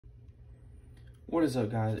What is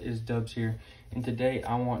up, guys? It's Dubs here, and today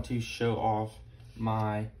I want to show off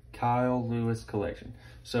my Kyle Lewis collection.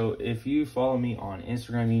 So if you follow me on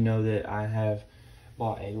Instagram, you know that I have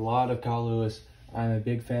bought a lot of Kyle Lewis. I'm a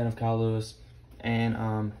big fan of Kyle Lewis,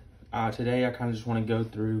 and today I kind of just want to go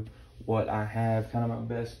through what I have, kind of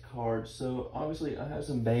my best cards. So obviously I have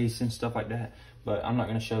some base and stuff like that, but I'm not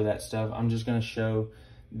going to show that stuff. I'm just going to show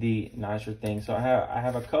the nicer things. So I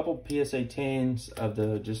have a couple PSA 10s of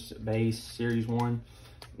the just base series 1,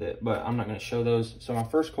 but I'm not going to show those. So my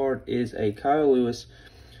first card is a Kyle Lewis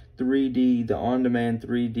 3D, the on-demand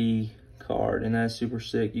 3D card, and that's super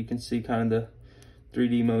sick. You can see kind of the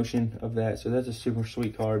 3D motion of that, so that's a super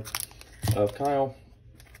sweet card of Kyle.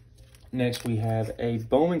 Next we have a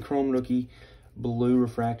Bowman Chrome Rookie blue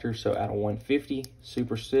refractor, so out of 150,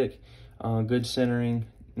 super sick. Good centering,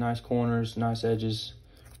 nice corners, nice edges,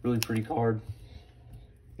 really pretty card.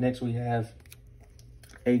 Next we have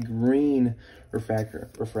a green refractor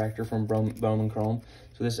from Bowman Chrome.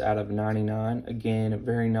 So this is out of 99. Again,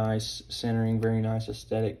 very nice centering, very nice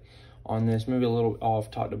aesthetic on this. Maybe a little off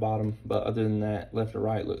top to bottom, but other than that, left to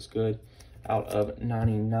right looks good. Out of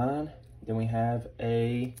 99. Then we have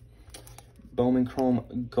a Bowman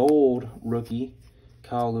Chrome Gold Rookie,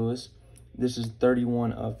 Kyle Lewis. This is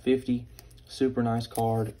 31 of 50. Super nice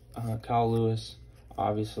card. Kyle Lewis,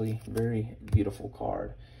 obviously, very beautiful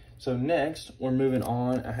card. So next, we're moving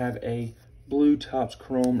on. I have a Blue Topps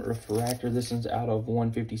Chrome refractor. This one's out of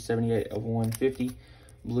 150, 78 of 150.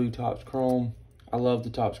 Blue Topps Chrome. I love the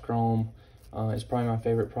Topps Chrome. It's probably my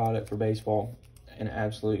favorite product for baseball. An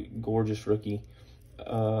absolute gorgeous rookie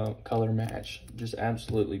color match. Just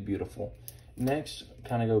absolutely beautiful. Next,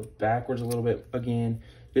 kind of go backwards a little bit again.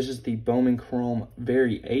 This is the Bowman Chrome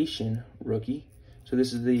Variation Rookie. So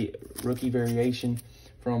this is the rookie variation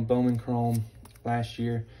from Bowman Chrome last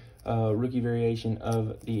year. Rookie variation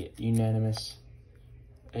of the unanimous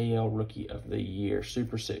AL Rookie of the Year.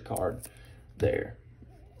 Super sick card there.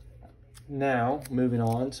 Now, moving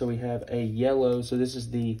on. So we have a yellow. So this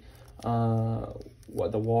is the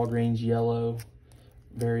Walgreens yellow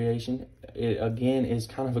variation. It, again, is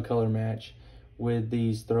kind of a color match with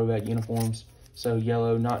these throwback uniforms. So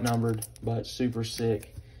yellow, not numbered, but super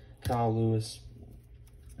sick. Kyle Lewis.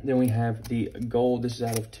 Then we have the gold. This is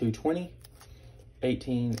out of 220.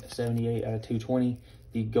 1878 out of 220.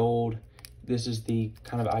 The gold. This is the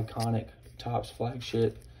kind of iconic Topps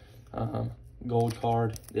flagship gold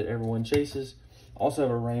card that everyone chases. Also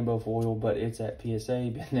have a rainbow foil, but it's at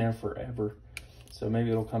PSA. Been there forever. So maybe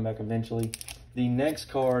it'll come back eventually. The next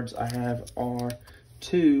cards I have are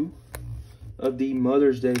 2 of the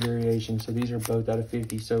Mother's Day variation. So these are both out of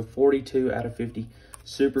 50. So 42 out of 50.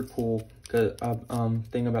 Super cool. Cause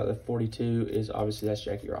thing about the 42 is obviously that's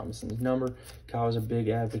Jackie Robinson's number. Kyle is a big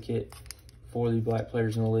advocate for the black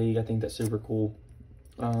players in the league. I think that's super cool.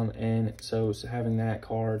 And so having that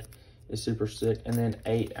card is super sick. And then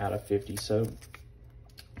 8 out of 50. So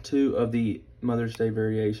 2 of the Mother's Day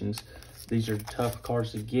variations. These are tough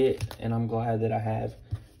cards to get, and I'm glad that I have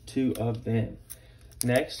 2 of them.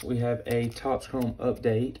 Next, we have a Topps Chrome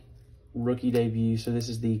Update rookie debut. So this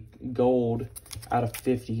is the gold out of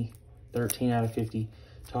 50, 13 out of 50.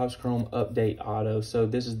 Topps Chrome Update Auto. So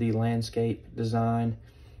this is the landscape design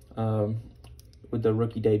with the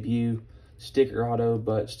rookie debut. Sticker auto,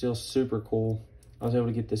 but still super cool. I was able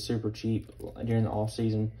to get this super cheap during the off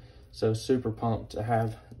season. So super pumped to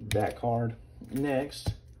have that card.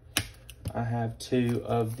 Next, I have 2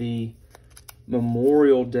 of the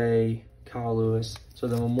Memorial Day Kyle Lewis. So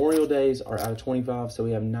the Memorial Days are out of 25. So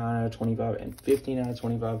we have 9 out of 25 and 15 out of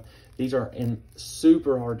 25. These are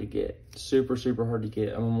super hard to get. Super hard to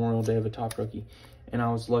get a Memorial Day of a top rookie. And I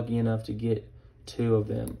was lucky enough to get 2 of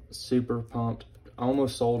them. Super pumped. I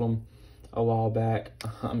almost sold them a while back.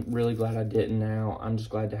 I'm really glad I didn't now. I'm just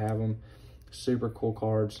glad to have them. Super cool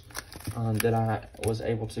cards that I was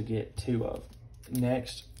able to get 2 of.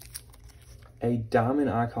 Next, a Diamond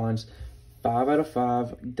Icons 5 out of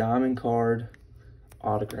 5 diamond card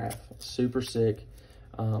autograph. Super sick.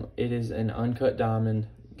 It is an uncut diamond,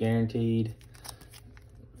 guaranteed.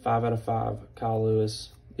 5 out of 5 Kyle Lewis.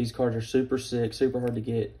 These cards are super sick, super hard to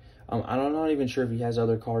get. I'm not even sure if he has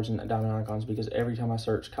other cards in Diamond Icons, because every time I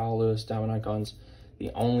search Kyle Lewis Diamond Icons,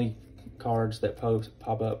 the only cards that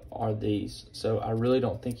pop up are these. So I really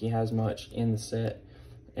don't think he has much in the set.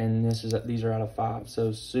 And these are out of 5,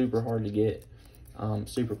 so super hard to get.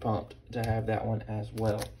 Super pumped to have that one as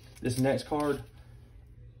well. This next card,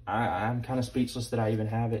 I'm kind of speechless that I even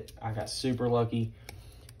have it. I got super lucky.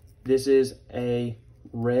 This is a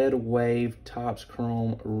Red Wave Topps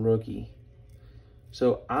Chrome Rookie.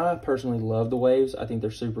 So I personally love the waves. I think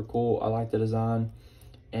they're super cool. I like the design.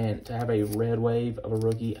 And to have a red wave of a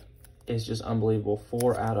rookie is just unbelievable.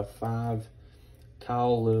 4 out of 5.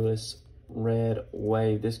 Kyle Lewis red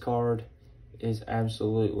wave. This card is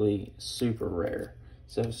absolutely super rare.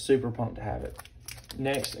 So super pumped to have it.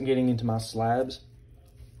 Next, I'm getting into my slabs.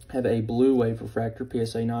 I have a blue wave refractor,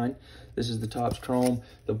 PSA 9. This is the Topps Chrome.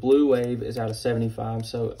 The blue wave is out of 75.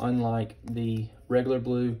 So unlike the regular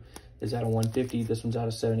blue is out of 150, this one's out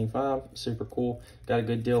of 75. Super cool. Got a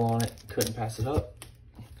good deal on it. Couldn't pass it up.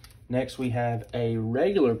 Next, we have a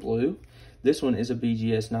regular blue. This one is a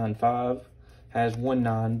BGS 9.5. Has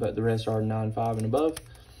 1.9, but the rest are 9.5 and above.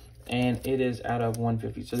 And it is out of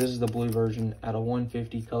 150. So this is the blue version out of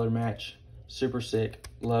 150 color match. Super sick.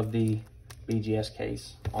 Love the BGS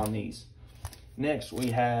case on these. Next,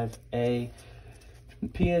 we have a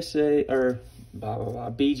PSA or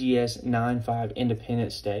BGS 9.5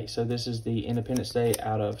 Independence Day. So this is the Independence Day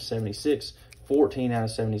out of 76. 14 out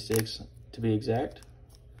of 76 to be exact.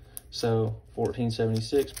 So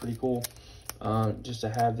 1476, pretty cool. Just to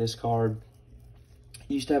have this card.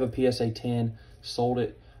 Used to have a PSA 10, sold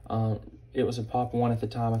it. It was a pop 1 at the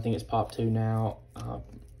time. I think it's pop 2 now.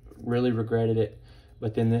 Really regretted it.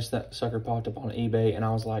 But then that sucker popped up on eBay, and I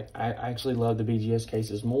was like, I actually love the BGS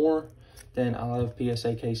cases more than I love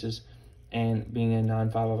PSA cases. And being in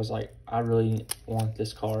 9.5, I was like, I really want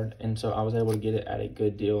this card. And so I was able to get it at a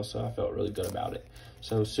good deal, so I felt really good about it.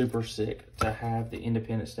 So super sick to have the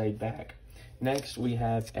Independence Day back. Next, we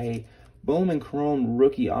have a Bowman Chrome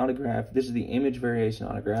rookie autograph. This is the image variation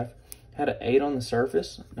autograph. Had an 8 on the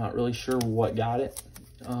surface. Not really sure what got it,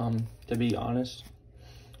 to be honest.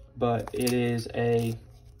 But it is a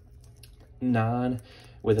 9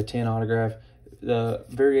 with a 10 autograph. The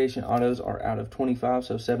variation autos are out of 25,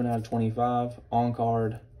 so 7 out of 25. On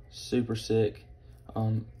card, super sick.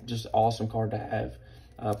 Just awesome card to have.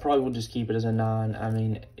 Probably will just keep it as a 9. I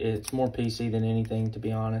mean, it's more PC than anything, to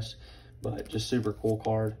be honest. But just super cool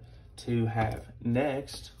card to have.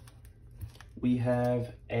 Next, we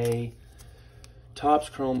have a Topps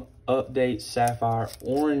Chrome Update Sapphire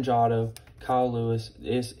Orange Auto Kyle Lewis.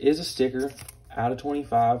 This is a sticker out of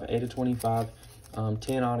 25, 8 of 25,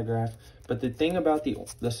 10 autograph. But the thing about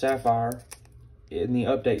the Sapphire, in the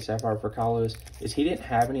Update Sapphire for Kyle Lewis, is he didn't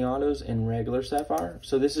have any autos in regular Sapphire.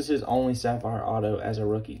 So this is his only Sapphire auto as a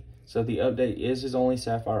rookie. So the Update is his only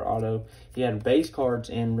Sapphire auto. He had base cards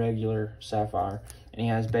in regular Sapphire, and he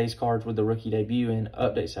has base cards with the rookie debut in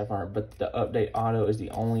Update Sapphire, but the Update auto is the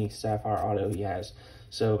only Sapphire auto he has.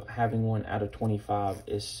 So having one out of 25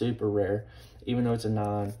 is super rare, even though it's a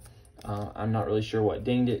 9. I'm not really sure what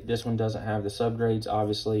dinged it. This one doesn't have the subgrades,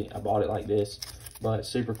 obviously. I bought it like this, but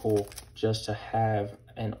super cool just to have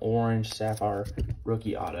an orange Sapphire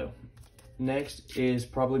rookie auto. Next is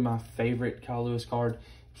probably my favorite Kyle Lewis card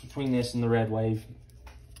between this and the red wave.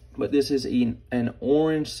 But this is an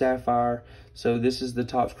orange Sapphire. So this is the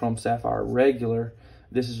Topps Chrome Sapphire regular.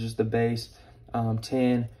 This is just the base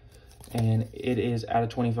 10. And it is out of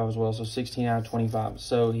 25 as well. So 16 out of 25.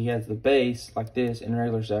 So he has the base like this in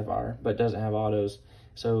regular Sapphire, but doesn't have autos.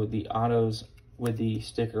 So the autos with the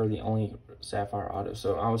sticker are the only Sapphire auto.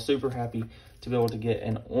 So I was super happy to be able to get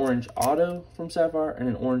an orange auto from Sapphire and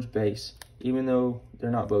an orange base. Even though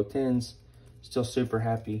they're not both 10s, still super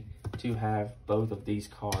happy to have both of these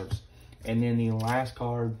cards. And then the last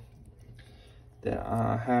card that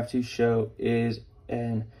I have to show is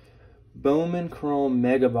an Bowman Chrome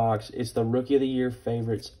Mega Box. It's the Rookie of the Year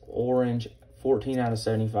favorites, orange, 14 out of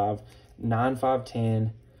 75,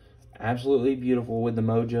 9.5/10. Absolutely beautiful with the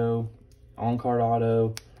Mojo on-card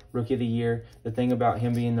auto, Rookie of the Year. The thing about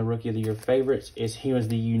him being the Rookie of the Year favorites is he was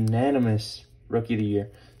the unanimous Rookie of the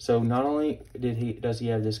Year. So not only does he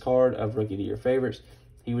have this card of Rookie of the Year favorites,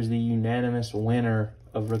 he was the unanimous winner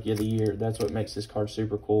of Rookie of the Year. That's what makes this card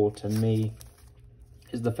super cool to me,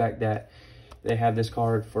 is the fact that they have this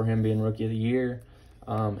card for him being Rookie of the Year.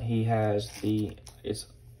 He has it's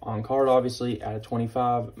on card, obviously, out of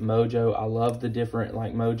 25. Mojo, I love the different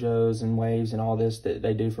like Mojos and waves and all this that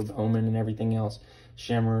they do for Bowman and everything else.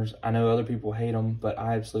 Shimmers, I know other people hate them, but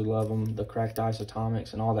I absolutely love them. The cracked ice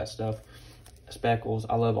atomics and all that stuff. Speckles,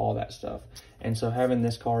 I love all that stuff. And so having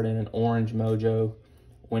this card in an orange Mojo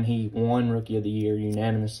when he won Rookie of the Year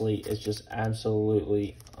unanimously is just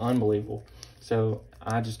absolutely unbelievable. So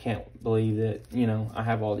I just can't believe that, you know, I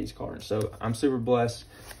have all these cards. So I'm super blessed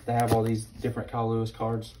to have all these different Kyle Lewis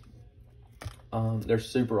cards. They're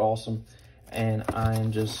super awesome. And I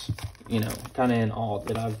am just, you know, kind of in awe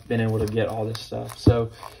that I've been able to get all this stuff.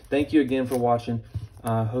 So thank you again for watching.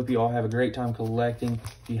 Hope you all have a great time collecting.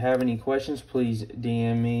 If you have any questions, please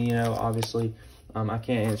DM me. You know, obviously, I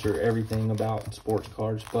can't answer everything about sports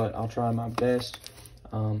cards, but I'll try my best.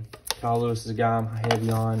 Kyle Lewis is a guy I'm heavy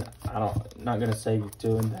on. Not going to say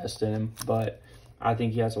to invest in him, but I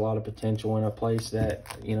think he has a lot of potential in a place that,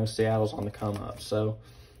 you know, Seattle's on the come up. So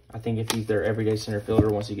I think if he's their everyday center fielder,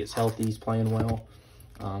 once he gets healthy, he's playing well,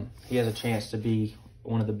 he has a chance to be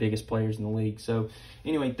one of the biggest players in the league. So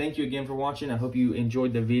anyway, thank you again for watching. I hope you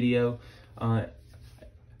enjoyed the video.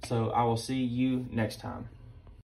 So I will see you next time.